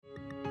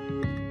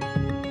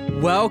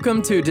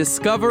Welcome to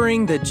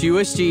Discovering the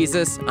Jewish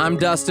Jesus. I'm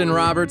Dustin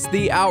Roberts,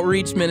 the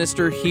outreach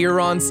minister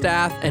here on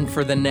staff, and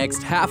for the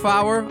next half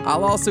hour,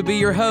 I'll also be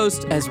your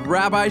host as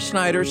Rabbi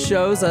Schneider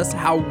shows us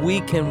how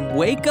we can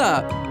wake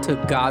up to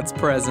God's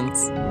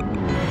presence.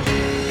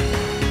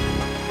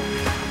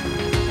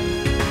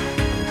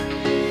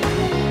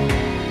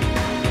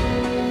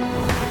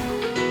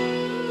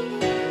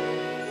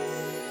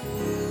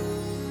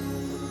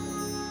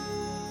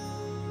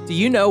 Do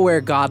you know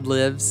where God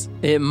lives?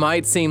 It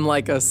might seem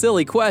like a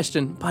silly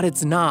question, but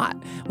it's not.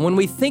 When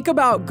we think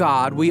about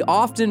God, we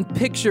often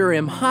picture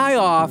Him high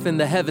off in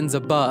the heavens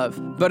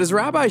above. But as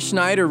Rabbi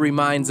Schneider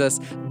reminds us,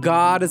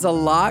 God is a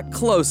lot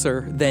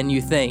closer than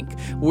you think.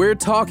 We're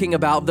talking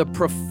about the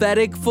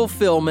prophetic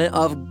fulfillment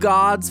of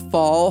God's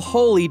fall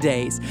holy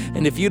days.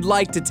 And if you'd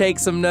like to take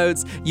some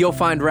notes, you'll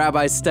find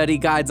Rabbi's study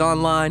guides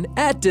online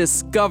at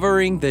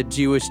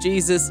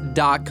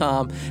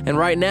discoveringthejewishjesus.com. And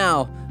right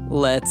now,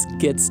 let's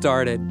get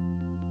started.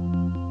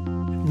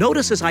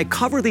 Notice as I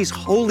cover these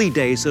holy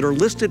days that are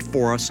listed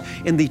for us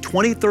in the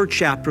 23rd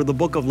chapter of the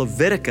book of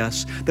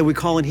Leviticus that we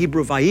call in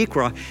Hebrew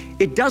Vayikra,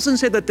 it doesn't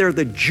say that they're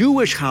the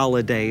Jewish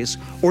holidays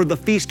or the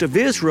Feast of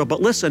Israel,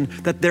 but listen,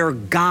 that they're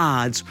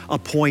God's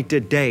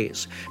appointed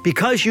days.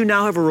 Because you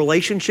now have a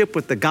relationship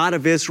with the God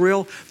of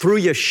Israel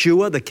through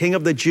Yeshua, the King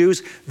of the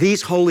Jews,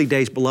 these holy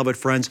days, beloved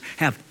friends,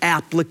 have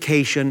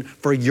application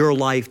for your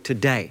life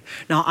today.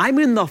 Now, I'm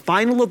in the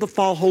final of the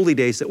fall holy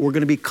days that we're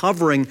going to be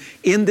covering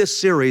in this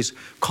series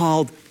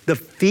called the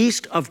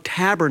Feast of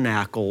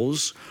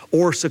Tabernacles,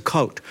 or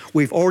Sukkot.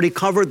 We've already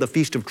covered the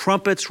Feast of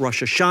Trumpets,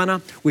 Rosh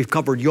Hashanah. We've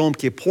covered Yom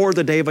Kippur,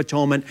 the Day of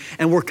Atonement,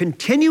 and we're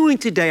continuing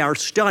today our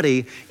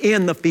study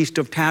in the Feast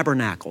of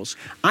Tabernacles.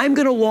 I'm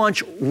going to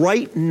launch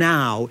right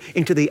now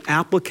into the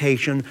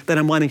application that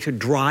I'm wanting to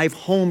drive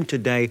home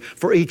today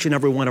for each and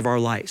every one of our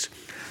lives.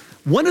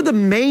 One of the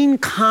main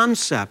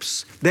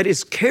concepts that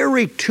is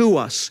carried to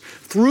us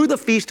through the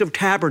Feast of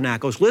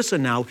Tabernacles,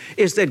 listen now,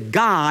 is that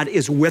God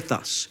is with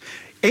us.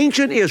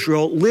 Ancient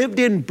Israel lived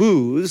in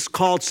booths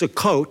called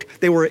Sukkot.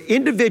 They were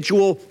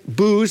individual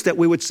booths that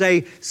we would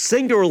say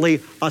singularly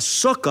a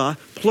sukkah,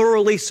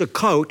 plurally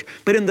Sukkot.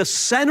 But in the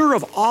center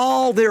of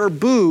all their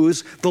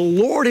booths, the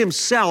Lord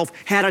Himself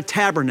had a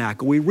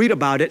tabernacle. We read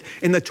about it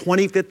in the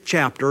 25th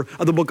chapter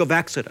of the book of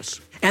Exodus.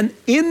 And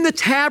in the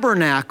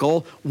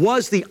tabernacle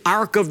was the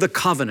Ark of the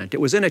Covenant. It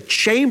was in a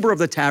chamber of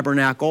the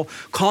tabernacle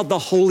called the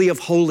Holy of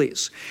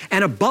Holies.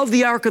 And above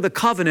the Ark of the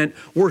Covenant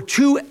were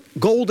two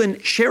golden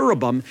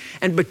cherubim,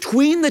 and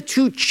between the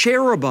two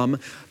cherubim,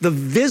 the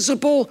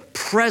visible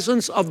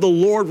presence of the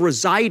Lord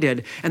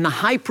resided, and the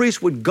high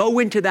priest would go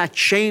into that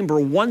chamber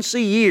once a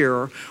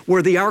year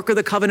where the Ark of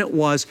the Covenant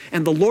was,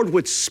 and the Lord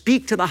would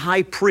speak to the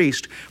high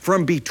priest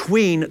from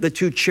between the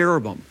two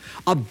cherubim.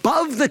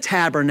 Above the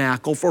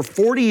tabernacle for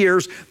 40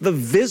 years, the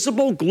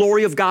visible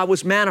glory of God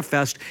was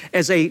manifest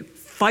as a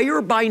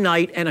fire by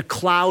night and a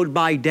cloud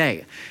by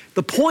day.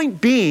 The point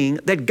being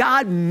that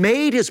God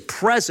made His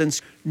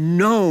presence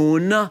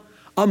known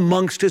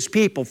amongst His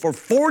people. For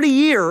 40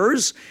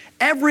 years,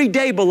 every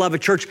day, beloved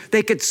church,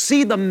 they could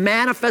see the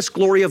manifest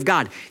glory of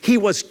God. He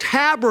was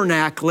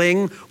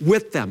tabernacling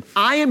with them.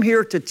 I am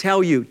here to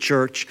tell you,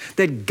 church,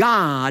 that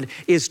God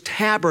is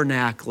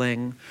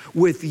tabernacling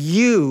with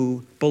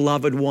you,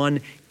 beloved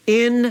one,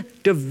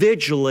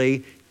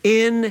 individually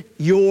in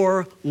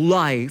your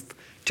life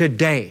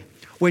today.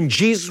 When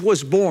Jesus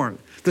was born,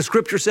 the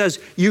scripture says,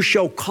 you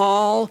shall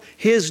call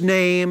His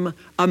name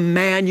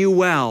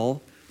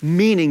Emmanuel,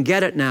 meaning,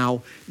 get it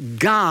now,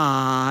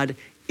 God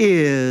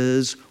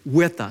is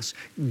with us.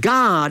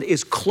 God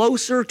is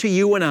closer to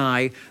you and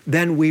I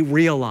than we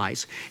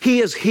realize. He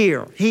is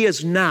here. He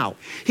is now.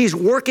 He's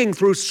working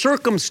through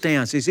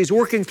circumstances. He's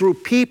working through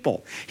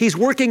people. He's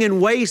working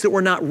in ways that we're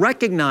not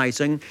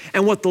recognizing.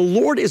 And what the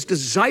Lord is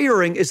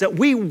desiring is that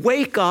we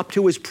wake up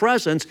to His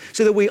presence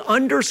so that we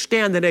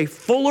understand in a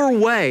fuller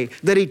way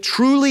that He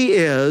truly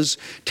is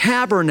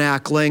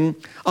tabernacling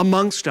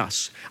amongst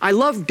us. I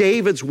love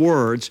David's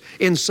words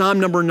in Psalm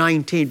number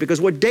 19,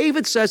 because what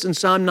David says in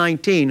Psalm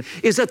 19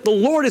 is that the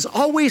Lord is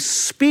always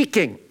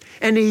speaking,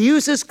 and He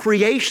uses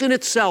creation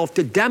itself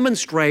to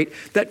demonstrate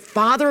that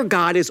Father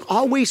God is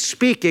always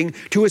speaking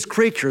to His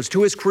creatures,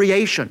 to His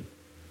creation.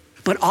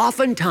 But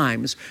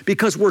oftentimes,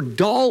 because we're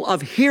dull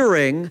of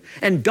hearing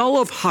and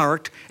dull of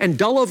heart and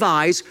dull of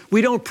eyes,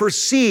 we don't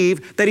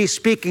perceive that He's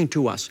speaking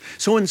to us.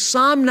 So in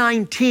Psalm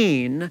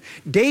 19,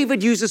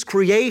 David uses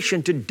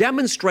creation to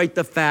demonstrate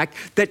the fact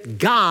that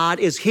God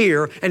is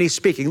here and He's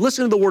speaking.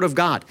 Listen to the Word of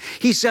God.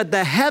 He said,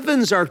 the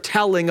heavens are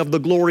telling of the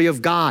glory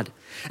of God,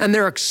 and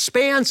their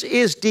expanse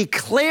is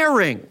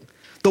declaring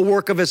the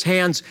work of His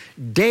hands.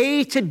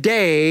 Day to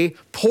day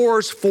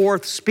pours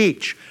forth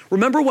speech.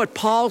 Remember what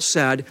Paul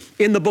said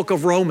in the book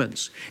of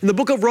Romans. In the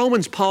book of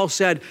Romans, Paul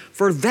said,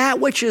 for that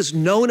which is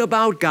known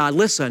about God,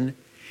 listen,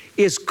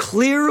 is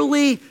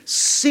clearly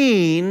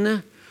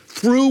seen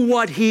through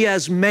what He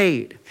has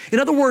made. In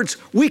other words,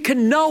 we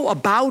can know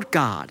about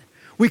God.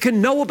 We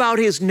can know about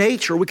His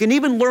nature. We can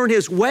even learn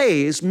His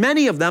ways,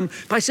 many of them,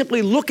 by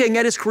simply looking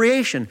at His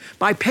creation,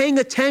 by paying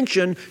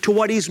attention to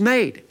what He's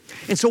made.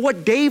 And so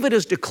what David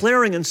is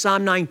declaring in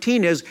Psalm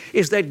 19 is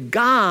that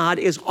God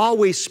is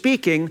always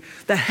speaking.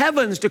 The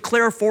heavens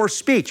declare forth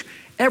speech.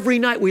 Every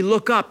night we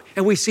look up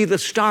and we see the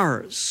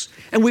stars.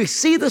 And we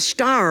see the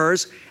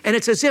stars, and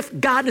it's as if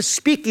God is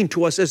speaking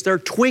to us as they're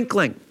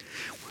twinkling.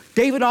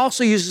 David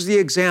also uses the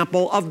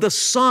example of the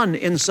sun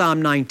in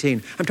Psalm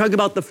 19. I'm talking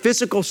about the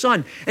physical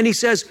sun. And he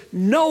says,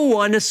 no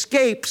one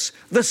escapes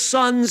the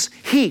sun's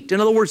heat.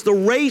 In other words, the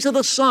rays of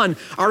the sun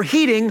are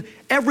heating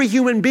every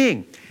human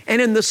being.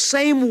 And in the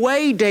same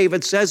way,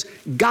 David says,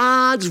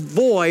 God's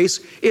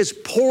voice is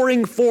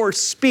pouring forth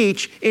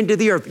speech into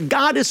the earth.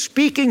 God is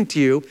speaking to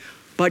you,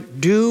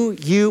 but do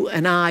you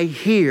and I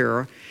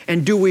hear,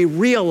 and do we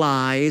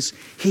realize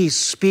He's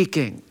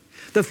speaking?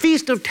 The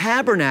Feast of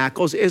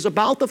Tabernacles is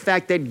about the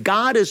fact that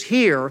God is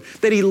here,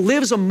 that He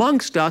lives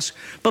amongst us,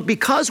 but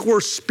because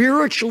we're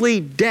spiritually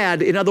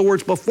dead, in other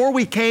words, before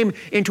we came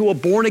into a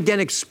born-again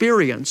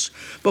experience,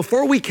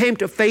 before we came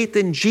to faith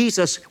in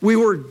Jesus, we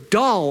were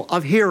dull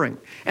of hearing.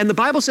 And the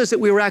Bible says that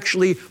we were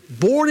actually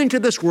born into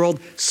this world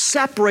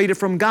separated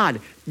from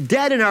God,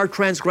 dead in our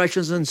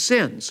transgressions and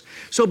sins.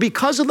 So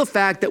because of the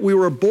fact that we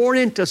were born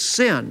into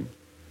sin,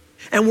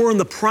 and we're in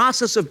the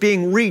process of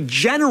being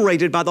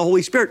regenerated by the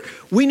Holy Spirit,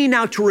 we need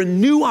now to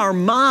renew our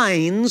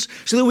minds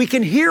so that we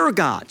can hear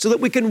God, so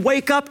that we can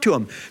wake up to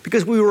Him,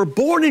 because we were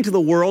born into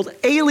the world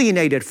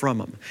alienated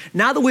from Him.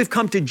 Now that we've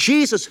come to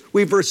Jesus,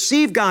 we've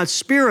received God's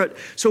Spirit,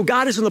 so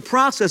God is in the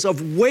process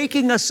of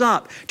waking us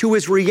up to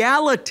His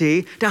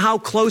reality, to how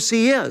close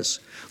He is.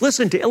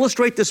 Listen, to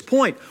illustrate this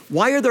point,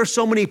 why are there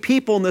so many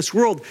people in this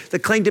world that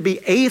claim to be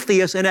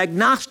atheists and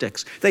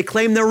agnostics? They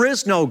claim there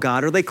is no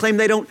God, or they claim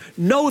they don't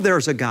know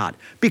there's a God,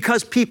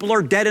 because people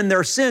are dead in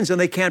their sins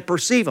and they can't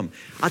perceive Him.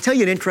 I'll tell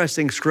you an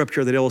interesting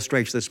scripture that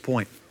illustrates this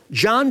point.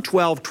 John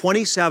 12,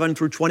 27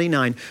 through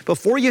 29,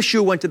 before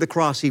Yeshua went to the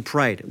cross, He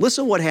prayed.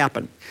 Listen what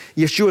happened.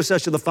 Yeshua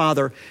says to the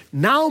Father,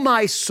 now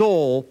my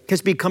soul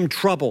has become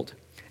troubled.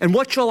 And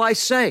what shall I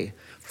say?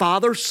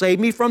 Father, save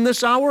me from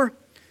this hour?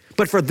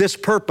 But for this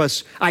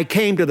purpose, I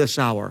came to this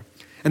hour.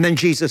 And then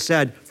Jesus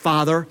said,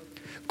 Father,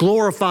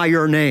 glorify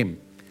your name.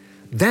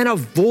 Then a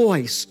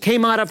voice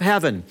came out of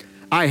heaven.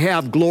 I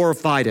have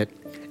glorified it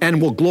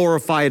and will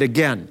glorify it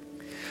again.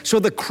 So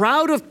the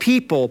crowd of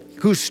people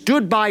who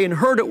stood by and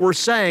heard it were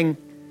saying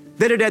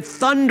that it had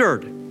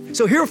thundered.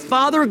 So here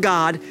Father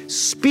God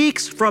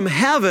speaks from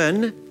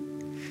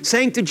heaven,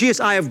 saying to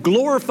Jesus, I have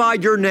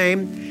glorified your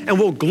name and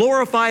will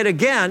glorify it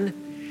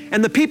again.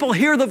 And the people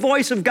hear the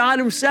voice of God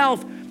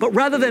Himself, but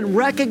rather than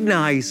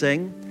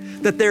recognizing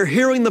that they're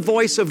hearing the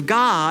voice of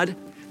God,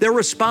 their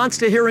response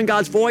to hearing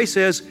God's voice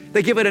is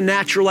they give it a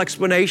natural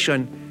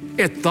explanation.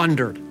 It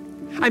thundered.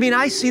 I mean,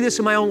 I see this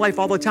in my own life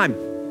all the time.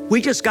 We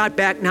just got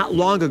back not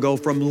long ago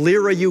from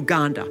Lira,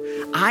 Uganda.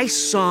 I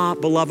saw,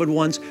 beloved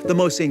ones, the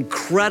most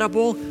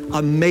incredible,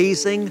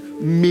 amazing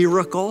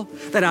miracle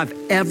that I've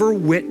ever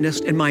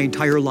witnessed in my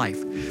entire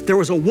life. There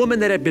was a woman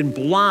that had been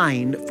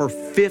blind for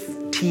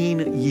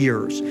 15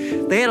 years.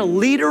 They had a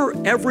leader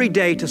every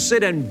day to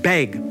sit and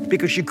beg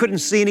because she couldn't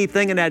see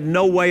anything and had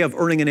no way of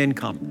earning an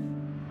income.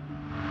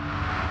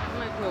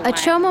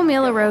 Achomo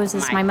Mila Rose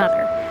is my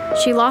mother.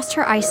 She lost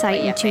her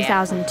eyesight in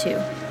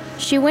 2002.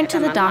 She went to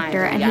the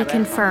doctor and he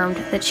confirmed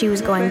that she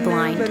was going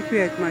blind.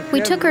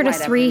 We took her to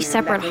 3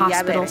 separate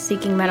hospitals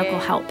seeking medical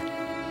help.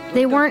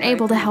 They weren't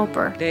able to help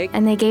her,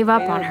 and they gave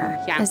up on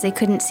her as they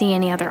couldn't see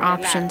any other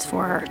options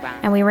for her,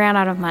 and we ran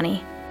out of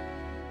money.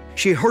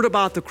 She heard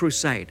about the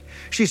crusade.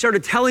 She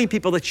started telling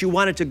people that she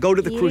wanted to go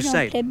to the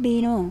crusade.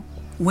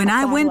 When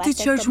I went to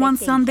church one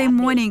Sunday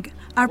morning,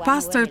 our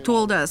pastor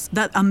told us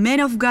that a man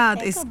of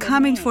God is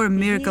coming for a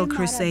miracle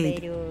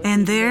crusade.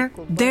 And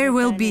there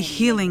will be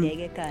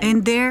healing.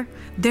 And there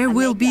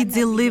will be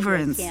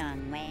deliverance.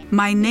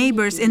 My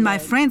neighbors and my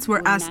friends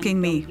were asking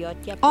me,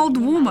 old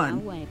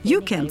woman,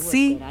 you can't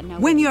see.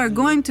 When you are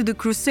going to the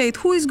crusade,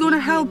 who is going to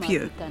help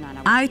you?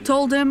 I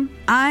told them,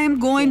 I am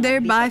going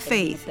there by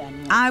faith.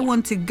 I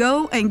want to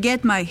go and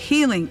get my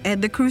healing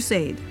at the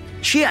crusade.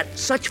 She had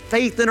such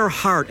faith in her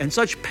heart and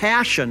such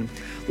passion,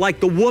 like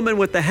the woman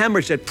with the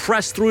hemorrhage that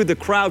pressed through the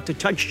crowd to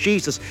touch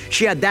Jesus.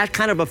 She had that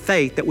kind of a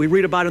faith that we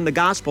read about in the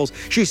Gospels.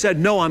 She said,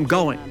 no, I'm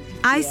going.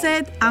 I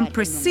said, I'm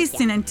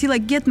persisting until I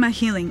get my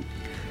healing.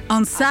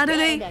 On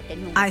Saturday,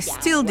 I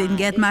still didn't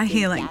get my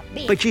healing.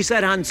 But she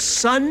said, on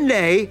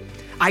Sunday,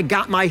 I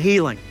got my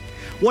healing.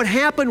 What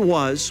happened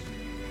was,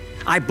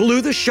 I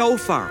blew the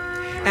shofar,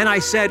 and I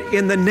said,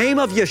 in the name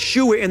of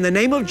Yeshua, in the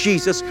name of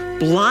Jesus,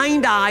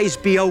 blind eyes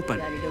be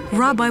open.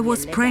 Rabbi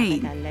was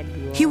praying.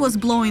 He was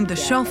blowing the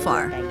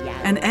shofar,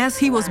 and as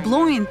he was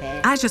blowing,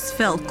 I just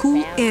felt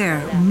cool air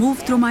move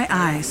through my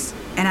eyes,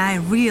 and I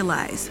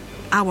realized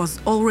I was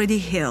already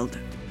healed.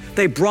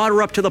 They brought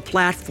her up to the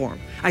platform.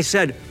 I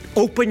said,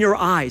 Open your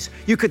eyes.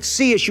 You could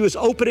see as she was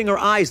opening her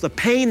eyes, the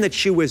pain that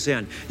she was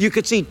in. You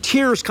could see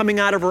tears coming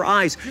out of her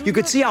eyes. You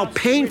could see how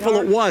painful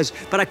it was,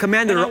 but I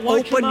commanded her,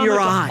 open your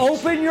eyes.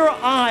 Open your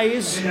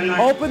eyes.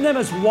 Open them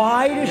as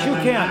wide as you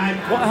can.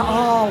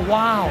 Oh,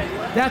 wow.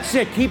 That's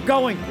it. Keep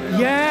going.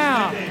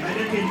 Yeah.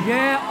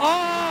 Yeah.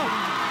 Oh.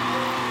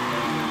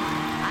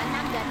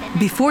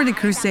 Before the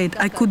crusade,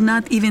 I could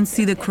not even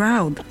see the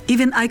crowd.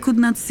 Even I could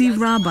not see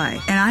Rabbi.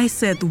 And I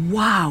said,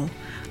 wow,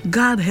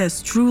 God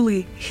has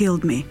truly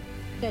healed me.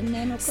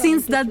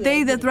 Since that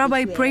day that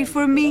Rabbi prayed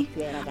for me,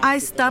 I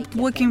stopped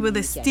walking with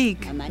a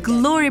stick.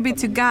 Glory be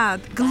to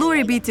God.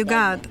 Glory be to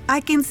God.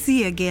 I can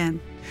see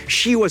again.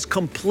 She was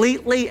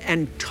completely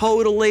and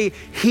totally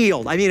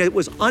healed. I mean, it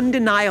was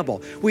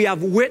undeniable. We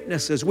have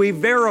witnesses. We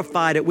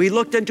verified it. We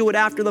looked into it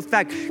after the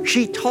fact.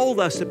 She told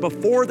us that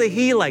before the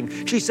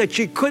healing, she said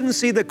she couldn't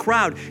see the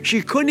crowd.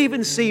 She couldn't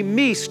even see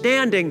me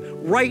standing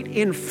right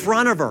in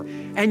front of her.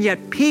 And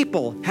yet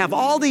people have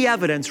all the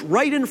evidence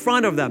right in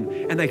front of them,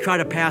 and they try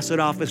to pass it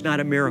off as not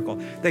a miracle.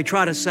 They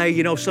try to say,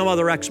 some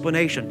other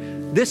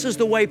explanation. This is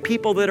the way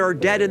people that are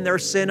dead in their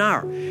sin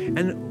are.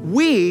 And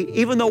we,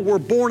 even though we're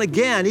born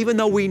again, even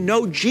though we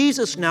know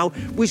Jesus now,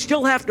 we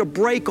still have to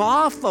break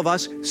off of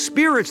us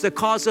spirits that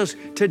cause us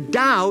to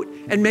doubt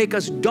and make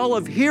us dull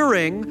of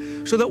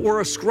hearing, so that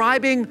we're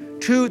ascribing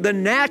to the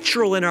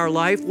natural in our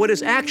life what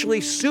is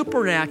actually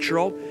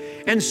supernatural.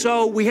 And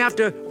so we have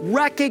to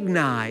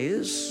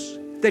recognize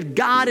that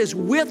God is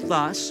with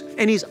us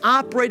and He's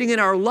operating in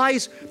our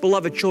lives,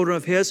 beloved children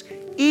of His,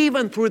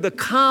 even through the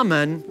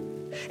common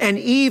and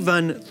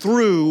even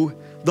through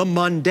the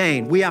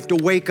mundane. We have to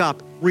wake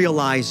up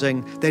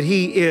realizing that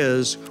He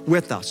is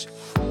with us.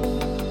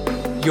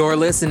 You're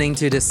listening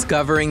to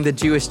Discovering the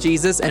Jewish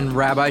Jesus, and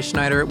Rabbi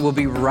Schneider will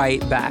be right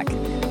back.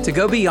 To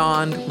go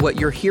beyond what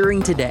you're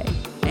hearing today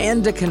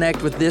and to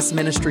connect with this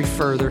ministry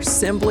further,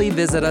 simply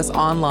visit us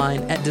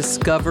online at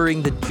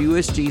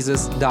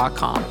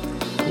discoveringthejewishjesus.com.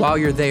 While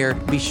you're there,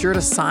 be sure to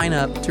sign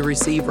up to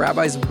receive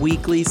Rabbi's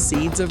weekly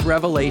Seeds of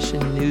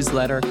Revelation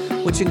newsletter,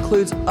 which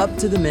includes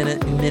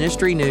up-to-the-minute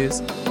ministry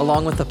news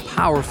along with a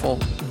powerful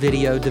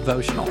video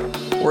devotional.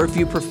 Or if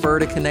you prefer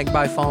to connect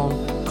by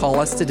phone, call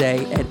us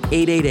today at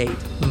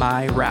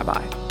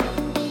 888-MY-RABBI.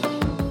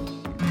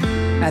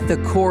 At the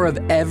core of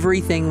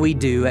everything we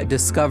do at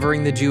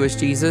Discovering the Jewish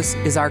Jesus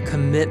is our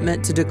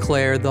commitment to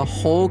declare the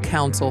whole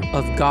counsel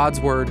of God's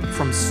Word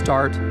from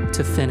start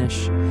to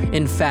finish.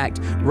 In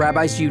fact,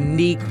 Rabbi's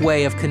unique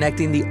way of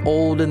connecting the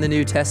Old and the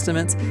New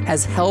Testaments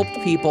has helped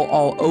people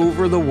all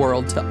over the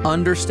world to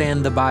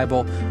understand the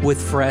Bible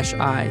with fresh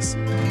eyes.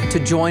 To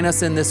join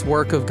us in this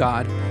work of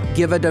God,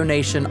 give a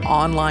donation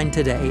online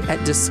today at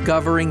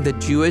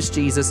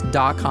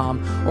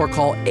discoveringthejewishjesus.com or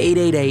call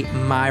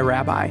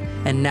 888-MY-RABBI.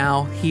 And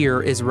now,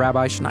 here is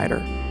Rabbi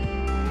Schneider.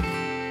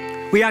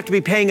 We have to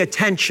be paying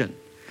attention.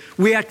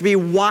 We have to be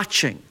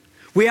watching.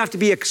 We have to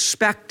be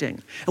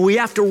expecting. And we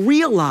have to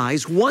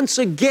realize once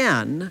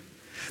again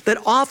that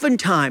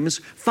oftentimes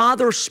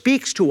Father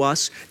speaks to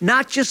us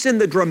not just in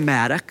the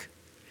dramatic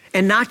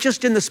and not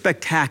just in the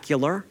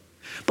spectacular,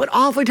 but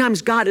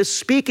oftentimes God is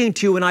speaking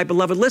to you, and I,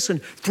 beloved, listen,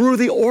 through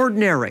the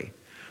ordinary,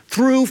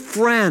 through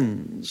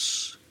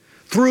friends,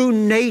 through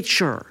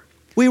nature.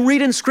 We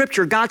read in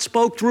Scripture, God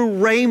spoke through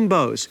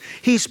rainbows.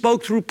 He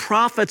spoke through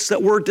prophets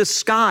that were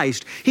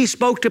disguised. He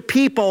spoke to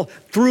people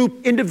through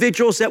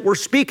individuals that were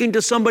speaking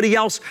to somebody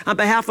else on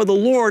behalf of the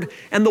Lord,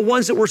 and the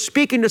ones that were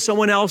speaking to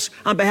someone else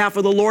on behalf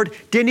of the Lord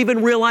didn't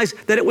even realize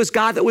that it was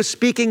God that was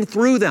speaking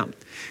through them.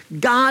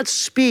 God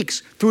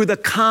speaks through the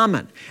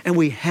common, and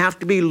we have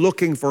to be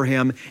looking for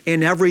Him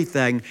in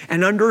everything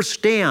and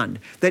understand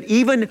that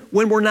even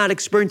when we're not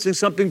experiencing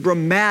something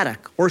dramatic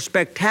or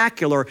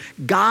spectacular,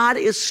 God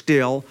is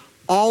still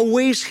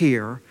always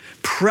here,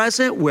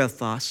 present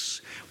with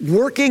us,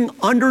 working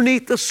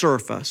underneath the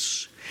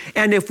surface.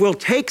 And if we'll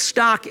take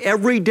stock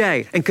every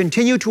day and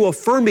continue to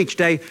affirm each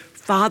day,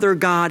 Father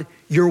God,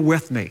 you're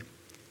with me.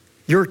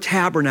 You're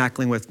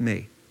tabernacling with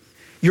me.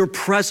 Your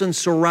presence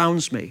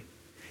surrounds me.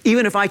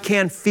 Even if I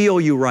can't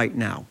feel you right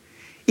now,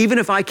 even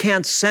if I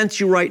can't sense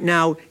you right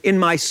now in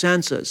my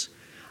senses,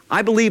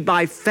 I believe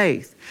by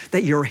faith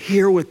that you're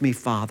here with me,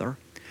 Father,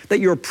 that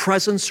your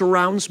presence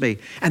surrounds me,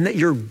 and that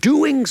you're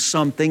doing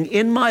something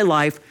in my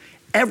life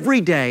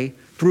every day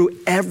through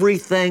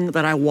everything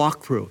that I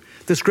walk through.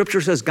 The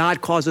Scripture says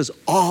God causes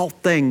all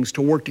things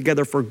to work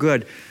together for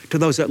good to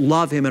those that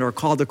love Him and are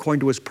called according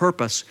to His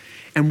purpose.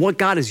 And what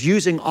God is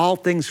using all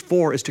things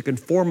for is to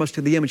conform us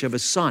to the image of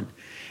His Son.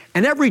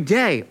 And every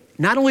day,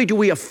 not only do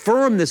we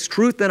affirm this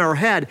truth in our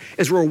head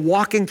as we're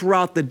walking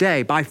throughout the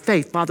day by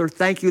faith, Father,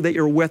 thank you that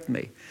you're with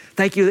me.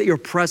 Thank you that your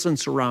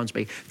presence surrounds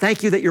me.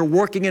 Thank you that you're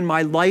working in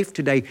my life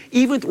today.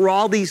 Even through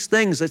all these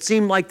things that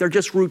seem like they're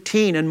just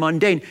routine and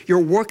mundane, you're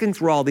working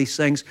through all these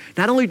things.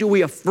 Not only do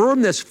we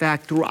affirm this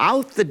fact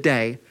throughout the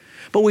day,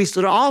 but we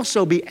should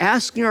also be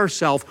asking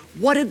ourselves,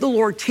 what did the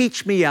Lord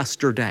teach me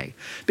yesterday?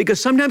 Because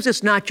sometimes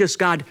it's not just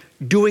God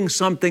doing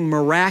something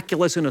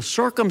miraculous in a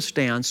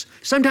circumstance.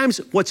 Sometimes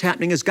what's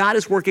happening is God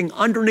is working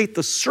underneath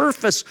the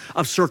surface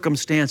of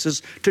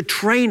circumstances to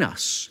train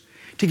us,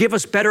 to give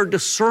us better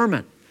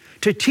discernment,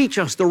 to teach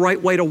us the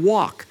right way to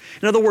walk.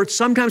 In other words,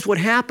 sometimes what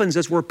happens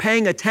is we're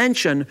paying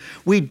attention,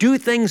 we do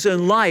things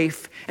in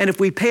life, and if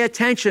we pay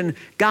attention,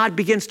 God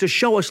begins to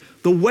show us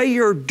the way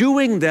you're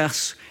doing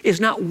this is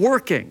not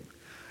working.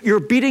 You're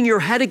beating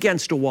your head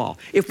against a wall.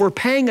 If we're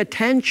paying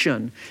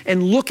attention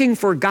and looking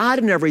for God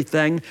in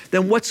everything,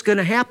 then what's going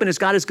to happen is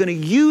God is going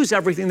to use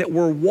everything that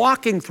we're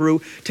walking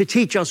through to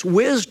teach us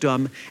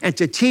wisdom and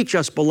to teach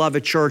us,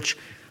 beloved church,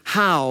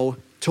 how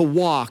to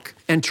walk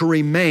and to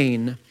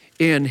remain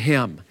in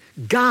Him.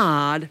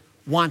 God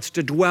wants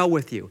to dwell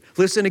with you.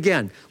 Listen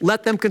again.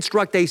 Let them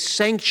construct a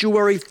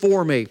sanctuary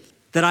for me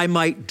that I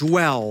might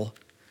dwell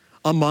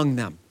among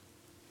them.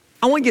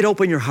 I want you to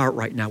open your heart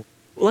right now.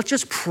 Let's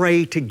just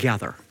pray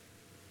together.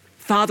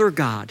 Father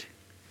God,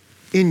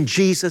 in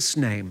Jesus'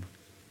 name,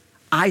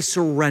 I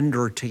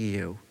surrender to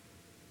you.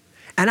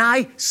 And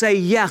I say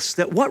yes,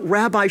 that what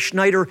Rabbi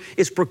Schneider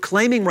is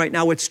proclaiming right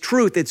now, it's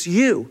truth, it's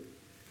you.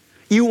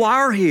 You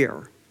are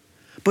here.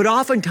 But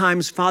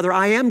oftentimes, Father,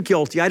 I am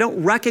guilty. I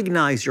don't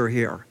recognize you're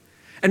here.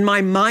 And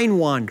my mind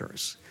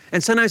wanders.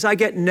 And sometimes I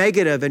get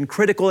negative and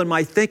critical in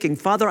my thinking.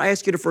 Father, I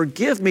ask you to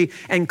forgive me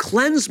and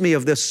cleanse me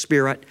of this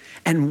spirit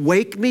and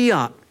wake me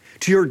up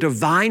to your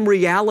divine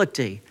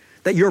reality,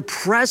 that your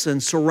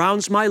presence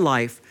surrounds my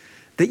life,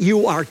 that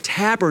you are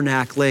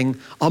tabernacling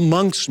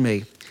amongst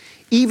me,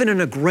 even in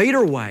a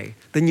greater way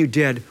than you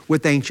did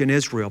with ancient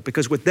Israel.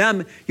 Because with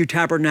them, you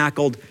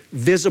tabernacled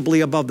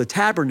visibly above the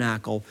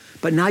tabernacle,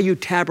 but now you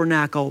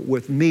tabernacle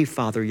with me,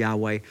 Father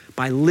Yahweh,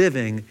 by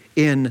living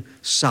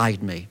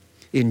inside me,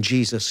 in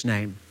Jesus'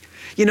 name.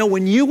 You know,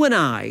 when you and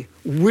I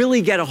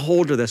really get a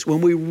hold of this,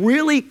 when we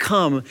really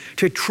come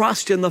to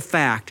trust in the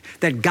fact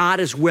that God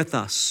is with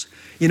us,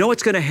 you know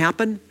what's going to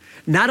happen?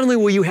 Not only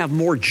will you have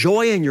more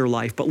joy in your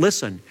life, but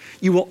listen,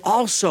 you will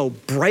also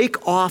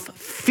break off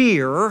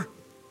fear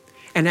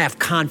and have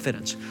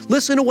confidence.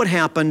 Listen to what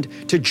happened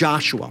to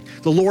Joshua.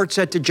 The Lord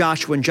said to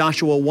Joshua in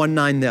Joshua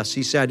 1:9 this,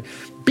 He said,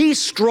 "Be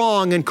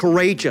strong and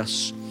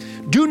courageous.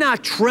 Do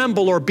not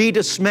tremble or be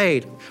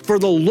dismayed, for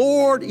the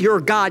Lord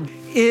your God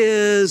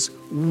is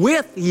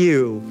with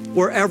you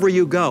wherever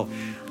you go."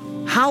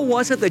 How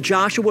was it that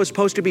Joshua was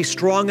supposed to be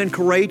strong and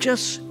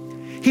courageous?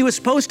 He was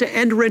supposed to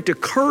enter into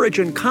courage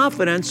and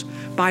confidence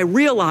by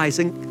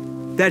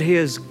realizing that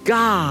his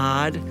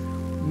God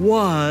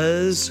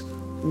was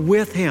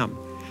with him.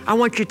 I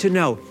want you to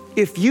know,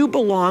 if you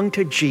belong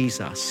to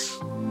Jesus,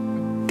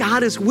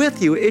 God is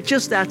with you. It's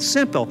just that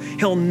simple.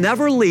 He'll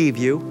never leave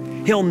you.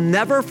 He'll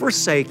never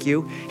forsake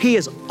you. He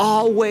is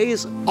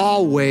always,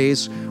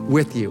 always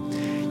with you.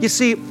 You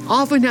see,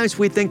 oftentimes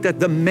we think that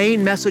the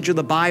main message of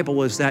the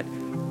Bible is that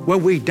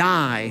when we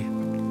die,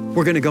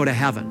 we're going to go to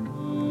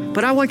heaven.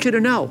 But I want you to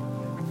know,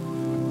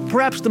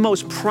 perhaps the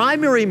most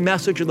primary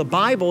message of the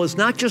Bible is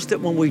not just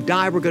that when we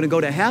die, we're going to go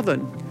to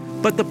heaven,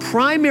 but the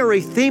primary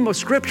theme of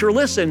Scripture,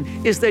 listen,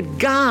 is that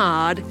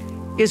God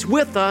is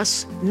with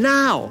us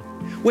now.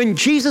 When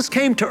Jesus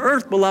came to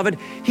earth, beloved,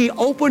 He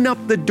opened up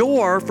the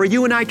door for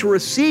you and I to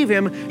receive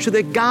Him so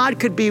that God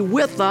could be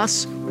with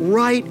us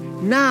right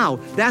now.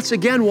 That's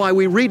again why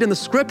we read in the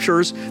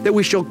Scriptures that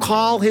we shall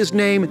call His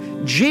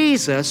name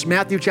Jesus.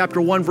 Matthew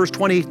chapter 1, verse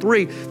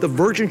 23, the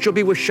virgin shall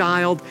be with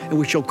child, and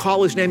we shall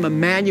call His name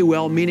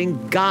Emmanuel,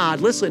 meaning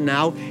God, listen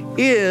now,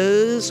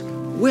 is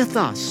with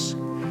us.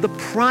 The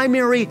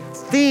primary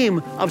theme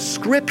of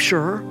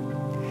Scripture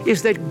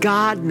is that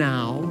God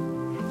now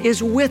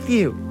is with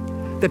you.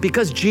 That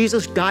because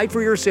Jesus died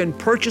for your sin,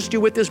 purchased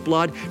you with His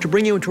blood to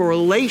bring you into a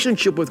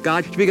relationship with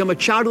God, to become a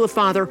child of the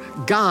Father,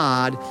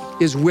 God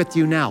is with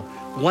you now.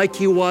 Like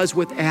He was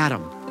with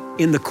Adam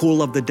in the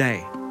cool of the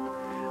day.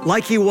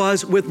 Like He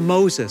was with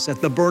Moses at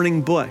the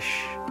burning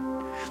bush.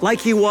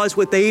 Like He was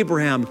with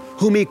Abraham,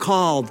 whom He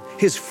called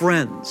His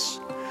friends.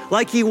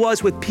 Like He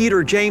was with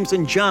Peter, James,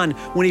 and John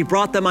when He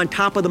brought them on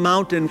top of the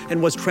mountain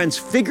and was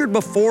transfigured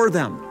before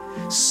them.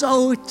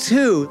 So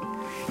too,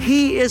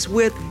 He is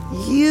with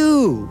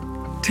you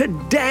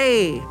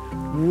today,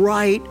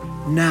 right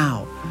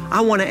now. I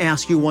want to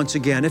ask you once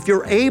again, if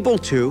you're able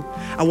to,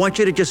 I want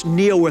you to just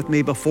kneel with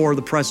me before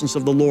the presence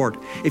of the Lord.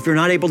 If you're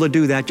not able to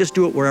do that, just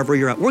do it wherever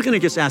you're at. We're going to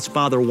just ask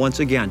Father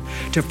once again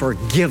to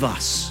forgive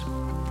us,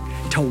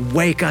 to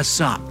wake us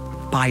up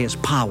by His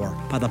power,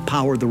 by the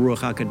power of the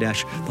Ruach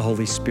HaKodesh, the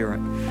Holy Spirit.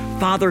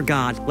 Father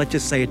God, let's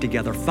just say it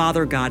together.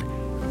 Father God,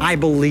 I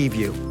believe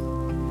you.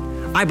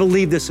 I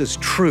believe this is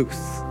truth.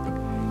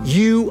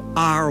 You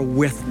are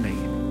with me.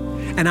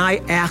 And I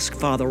ask,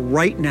 Father,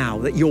 right now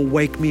that you'll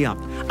wake me up.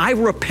 I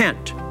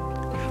repent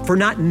for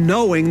not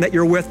knowing that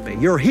you're with me.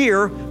 You're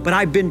here, but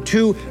I've been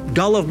too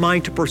dull of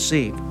mind to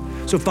perceive.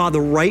 So, Father,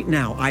 right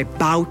now, I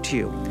bow to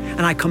you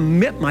and I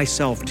commit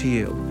myself to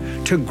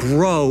you to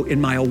grow in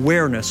my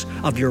awareness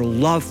of your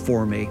love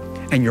for me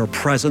and your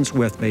presence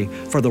with me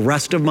for the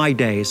rest of my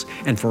days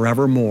and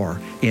forevermore.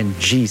 In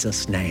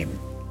Jesus' name.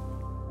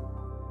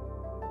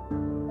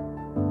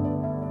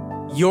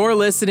 You're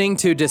listening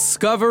to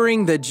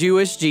Discovering the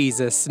Jewish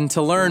Jesus, and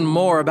to learn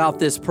more about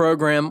this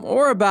program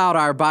or about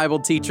our Bible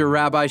teacher,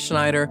 Rabbi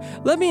Schneider,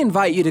 let me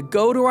invite you to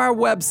go to our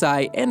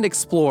website and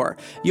explore.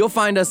 You'll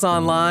find us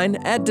online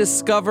at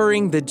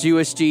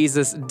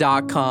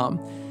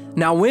discoveringthejewishjesus.com.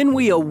 Now, when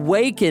we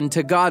awaken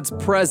to God's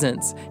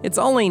presence, it's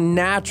only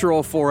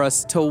natural for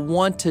us to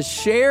want to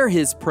share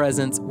His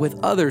presence with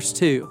others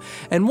too.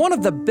 And one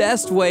of the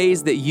best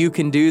ways that you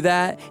can do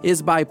that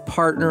is by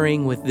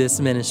partnering with this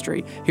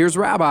ministry. Here's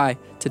Rabbi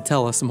to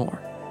tell us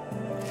more.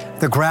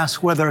 The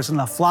grass withers and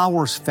the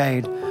flowers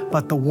fade,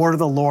 but the word of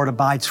the Lord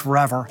abides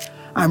forever.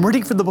 I'm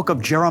reading from the book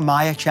of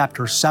Jeremiah,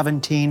 chapter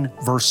 17,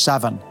 verse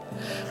 7.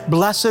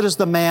 Blessed is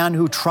the man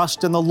who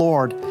trusts in the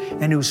Lord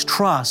and whose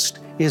trust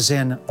is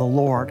in the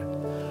Lord.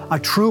 A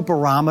true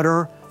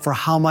barometer for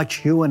how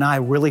much you and I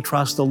really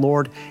trust the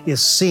Lord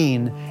is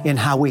seen in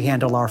how we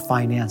handle our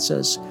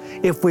finances.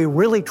 If we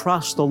really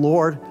trust the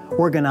Lord,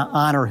 we're going to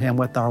honor Him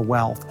with our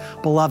wealth.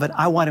 Beloved,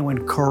 I want to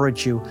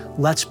encourage you,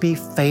 let's be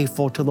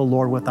faithful to the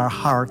Lord with our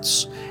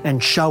hearts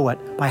and show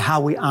it by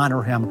how we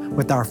honor Him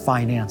with our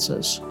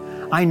finances.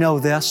 I know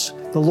this.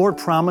 The Lord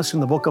promised in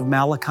the book of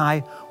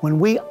Malachi, when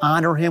we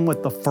honor Him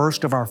with the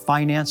first of our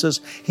finances,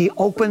 He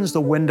opens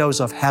the windows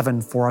of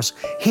heaven for us.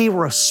 He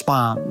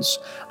responds.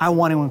 I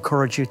want to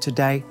encourage you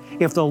today,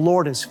 if the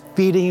Lord is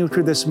feeding you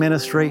through this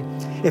ministry,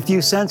 if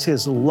you sense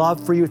His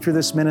love for you through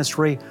this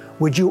ministry,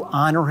 would you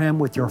honor Him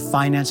with your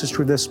finances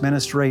through this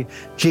ministry?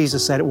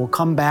 Jesus said it will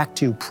come back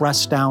to you,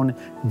 pressed down,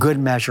 good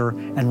measure,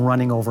 and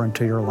running over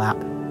into your lap.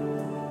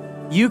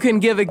 You can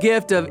give a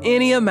gift of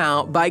any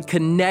amount by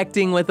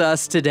connecting with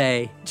us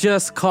today.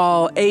 Just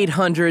call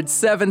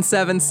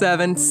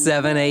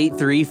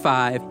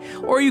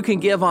 800-777-7835, or you can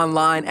give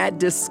online at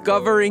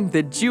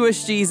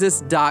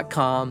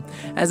discoveringthejewishjesus.com.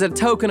 As a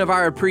token of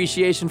our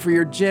appreciation for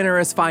your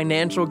generous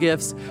financial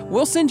gifts,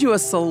 we'll send you a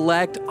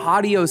select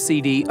audio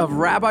CD of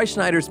Rabbi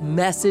Schneider's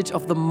Message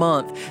of the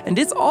Month, and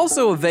it's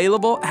also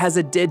available as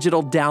a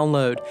digital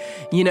download.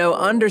 You know,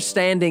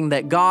 understanding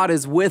that God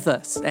is with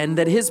us and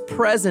that His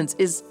presence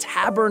is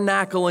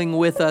tabernacling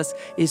with us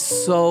is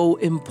so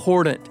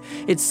important.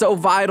 It's so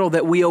vital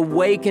that we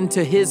awaken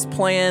to His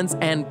plans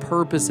and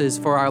purposes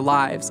for our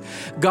lives.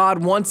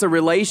 God wants a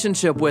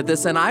relationship with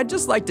us, and I'd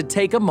just like to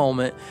take a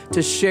moment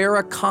to share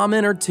a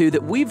comment or two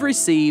that we've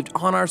received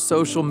on our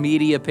social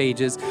media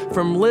pages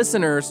from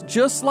listeners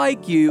just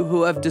like you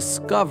who have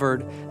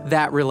discovered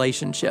that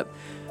relationship.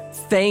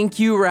 Thank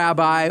you,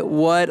 Rabbi.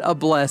 What a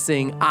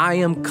blessing. I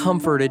am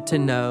comforted to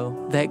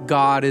know that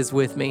God is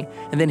with me.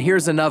 And then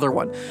here's another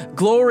one.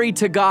 Glory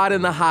to God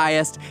in the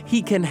highest.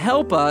 He can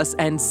help us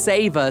and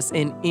save us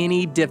in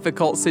any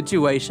difficult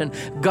situation.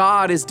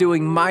 God is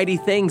doing mighty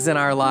things in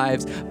our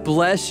lives.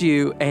 Bless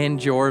you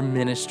and your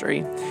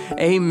ministry.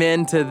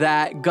 Amen to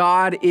that.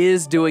 God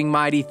is doing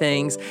mighty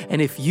things. And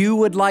if you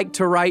would like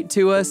to write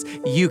to us,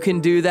 you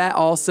can do that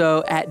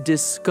also at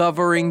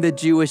Discovering the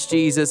Jewish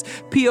Jesus,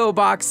 P.O.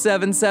 Box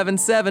 777,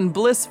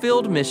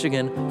 Blissfield,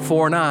 Michigan,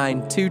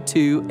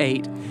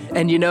 49228.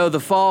 And you know, the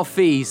fall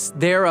feasts,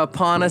 they're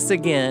upon us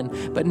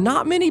again, but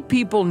not many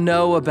people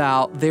know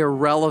about their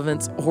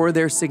relevance or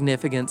their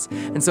significance.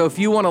 And so if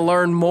you want to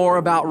learn more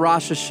about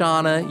Rosh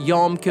Hashanah,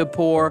 Yom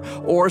Kippur,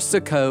 or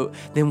Sukkot,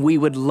 then we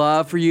would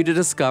love for you to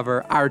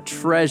discover our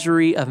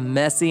treasury of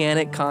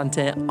messianic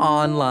content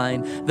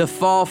online. The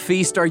fall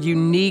feasts are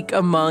unique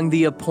among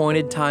the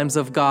appointed times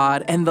of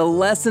God, and the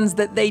lessons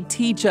that they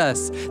teach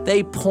us,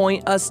 they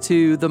point us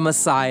to the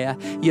Messiah,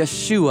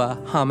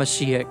 Yeshua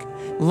HaMashiach.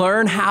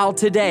 Learn how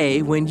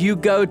today when you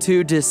go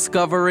to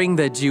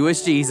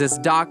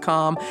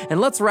discoveringthejewishjesus.com. And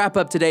let's wrap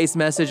up today's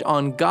message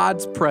on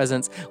God's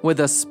presence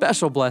with a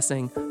special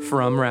blessing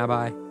from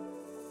Rabbi.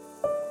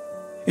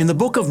 In the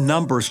book of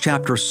Numbers,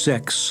 chapter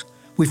 6,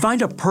 we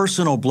find a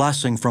personal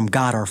blessing from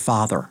God our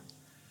Father.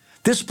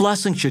 This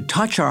blessing should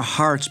touch our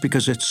hearts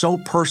because it's so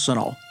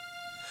personal.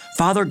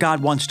 Father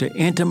God wants to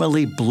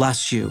intimately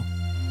bless you.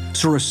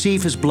 So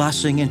receive His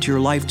blessing into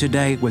your life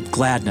today with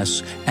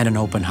gladness and an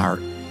open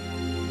heart.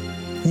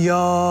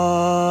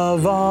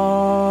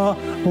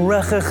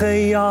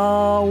 Yavarechecha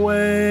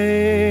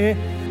Yahweh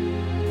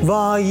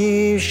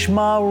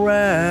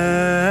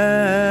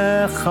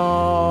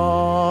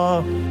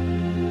vayishmarecha.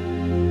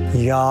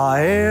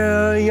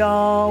 Ya'er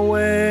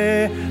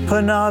Yahweh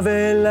panav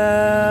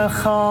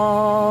elecha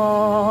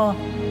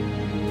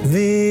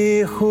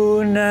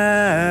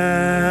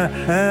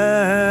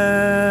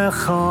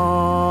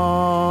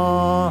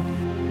vichunecha.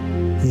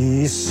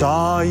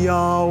 Yisa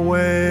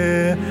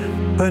Yahweh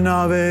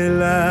panav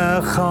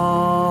elecha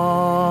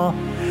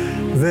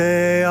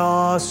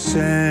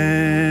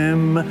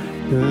ve'asem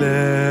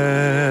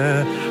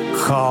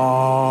lecha.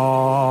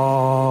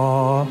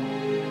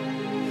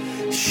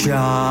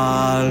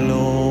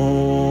 Shalom.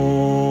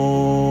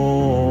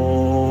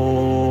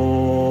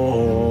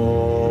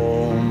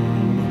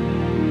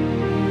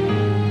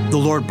 The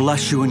Lord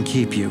bless you and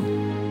keep you.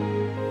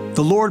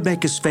 The Lord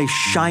make his face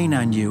shine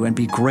on you and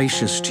be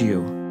gracious to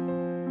you.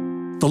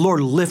 The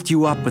Lord lift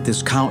you up with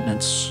his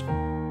countenance,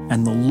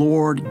 and the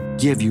Lord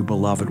give you,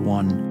 beloved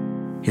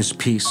one, his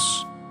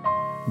peace.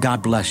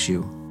 God bless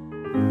you,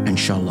 and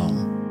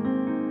shalom.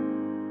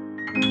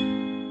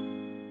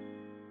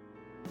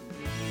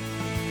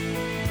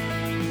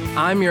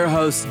 I'm your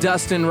host,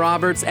 Dustin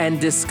Roberts, and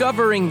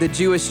Discovering the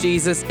Jewish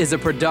Jesus is a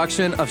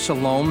production of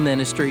Shalom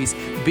Ministries.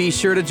 Be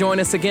sure to join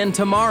us again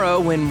tomorrow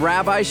when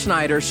Rabbi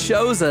Schneider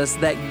shows us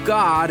that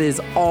God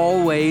is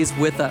always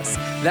with us.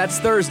 That's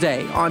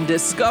Thursday on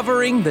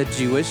Discovering the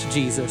Jewish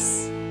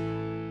Jesus.